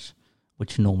 great cards,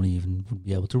 which you normally even would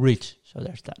be able to reach. So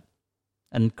there's that.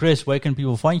 And Chris, where can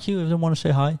people find you if they want to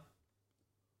say hi?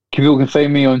 People can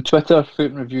find me on Twitter,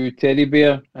 Foot and Review Teddy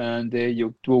Bear, and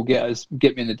you will get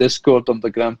me in the Discord under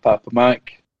Grandpapa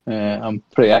Mac. I'm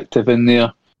pretty active in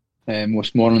there.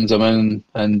 Most mornings I'm in,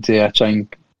 and I try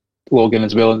and log in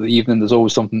as well in the evening. There's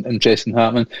always something interesting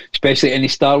happening, especially any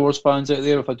Star Wars fans out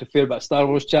there. We've had a fair bit of Star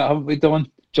Wars chat, haven't we,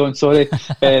 John, sorry.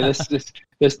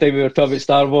 This time we were talking about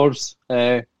Star Wars.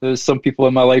 There's some people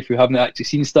in my life who haven't actually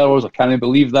seen Star Wars. I can't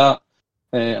believe that.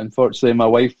 Unfortunately, my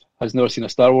wife has never seen a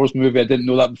Star Wars movie. I didn't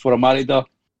know that before I married her.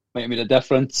 Might have made a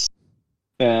difference.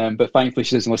 But thankfully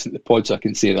she doesn't listen to the pod, so I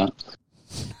can say that.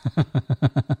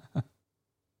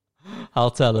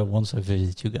 I'll tell her once I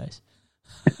visit you guys.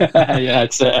 Yeah,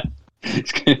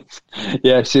 it's good.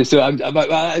 Yeah, so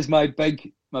that is my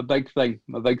big thing.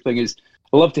 My big thing is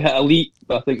I love to hit elite,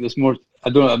 but I think there's more. I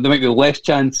don't know. There might be less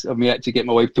chance of me actually getting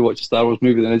my wife to watch a Star Wars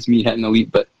movie than is me hitting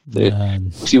elite. But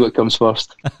we'll see what comes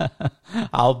first.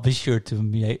 I'll be sure to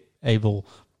be able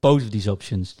both of these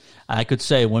options. I could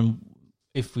say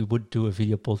if we would do a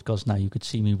video podcast now, you could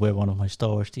see me wear one of my Star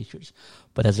Wars t-shirts,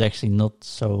 but that's actually not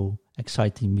so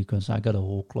exciting because I got a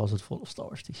whole closet full of Star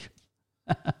Wars t-shirts.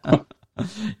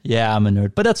 Yeah, I'm a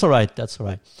nerd, but that's all right.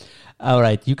 All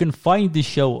right, you can find this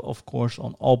show, of course,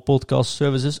 on all podcast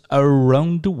services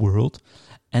around the world.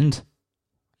 And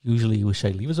usually we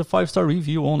say, leave us a 5-star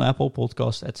review on Apple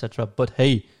Podcasts, etc. But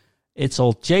hey, it's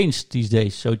all changed these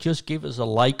days. So just give us a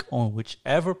like on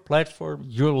whichever platform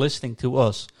you're listening to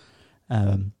us.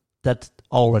 That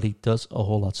already does a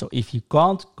whole lot. So if you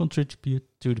can't contribute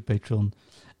to the Patreon,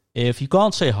 if you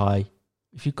can't say hi,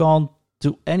 if you can't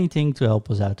do anything to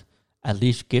help us out, at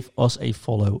least give us a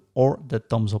follow or the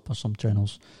thumbs up on some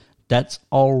channels. That's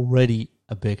already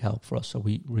a big help for us, so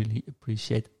we really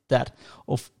appreciate that.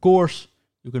 Of course,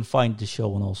 you can find the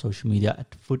show on all social media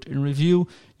at Foot in Review.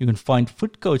 You can find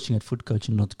Foot Coaching at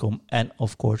footcoaching.com and,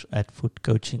 of course, at Foot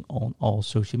Coaching on all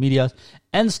social medias.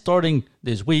 And starting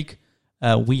this week,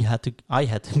 I had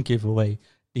to give away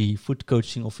the Foot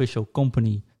Coaching official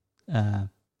company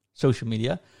social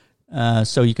media.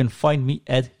 So you can find me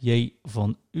at J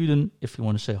van Uden if you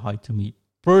want to say hi to me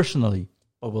personally,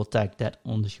 or we'll tag that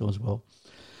on the show as well.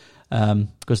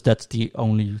 Because that's the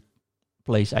only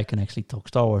place I can actually talk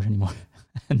Star Wars anymore,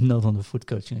 and not on the Foot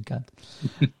Coaching account.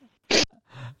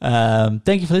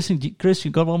 Thank you for listening. Chris,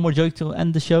 you got one more joke to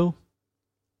end the show?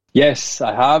 Yes,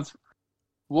 I have.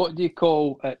 What do you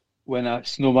call it when a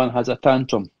snowman has a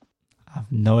tantrum? I have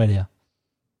no idea.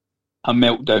 A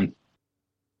meltdown.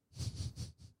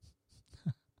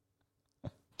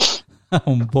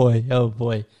 Oh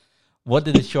boy. What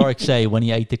did the shark say when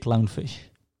he ate the clownfish?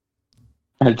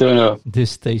 I don't know.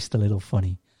 This tastes a little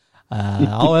funny.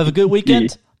 I'll have a good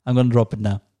weekend. I'm going to drop it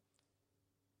now.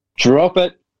 Drop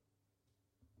it.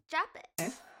 Drop it.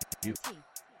 F-U-T.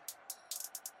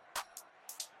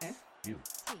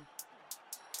 F-U-T.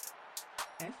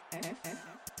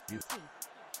 F-F-F-U-T.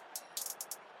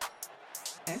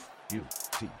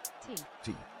 F-U-T.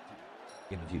 T.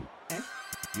 In view.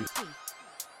 F-U-T.